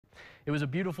It was a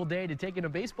beautiful day to take in a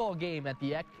baseball game at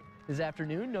the Eck this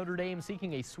afternoon. Notre Dame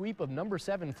seeking a sweep of number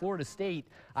 7 Florida State.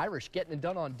 Irish getting it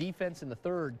done on defense in the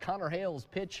third. Connor Hale's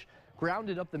pitch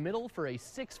grounded up the middle for a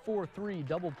 6-4-3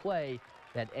 double play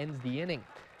that ends the inning.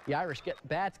 The Irish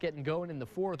bats getting going in the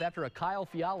fourth after a Kyle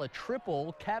Fiala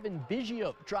triple. Kevin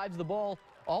Biggio drives the ball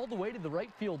all the way to the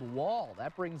right field wall.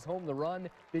 That brings home the run.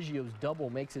 Biggio's double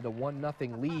makes it a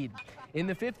 1-0 lead. In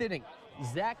the fifth inning,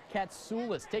 Zach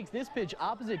Katsoulis takes this pitch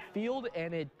opposite field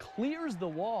and it clears the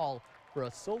wall for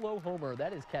a solo homer.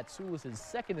 That is Katsoulis'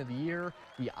 second of the year.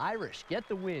 The Irish get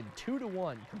the win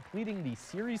 2-1, completing the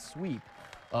series sweep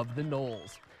of the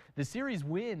Noles. The series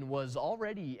win was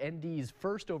already ND's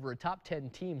first over a top 10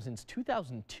 team since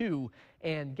 2002.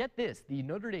 And get this, the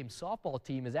Notre Dame softball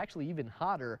team is actually even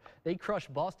hotter. They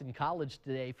crushed Boston College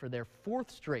today for their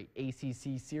 4th straight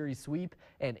ACC series sweep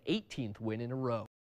and 18th win in a row.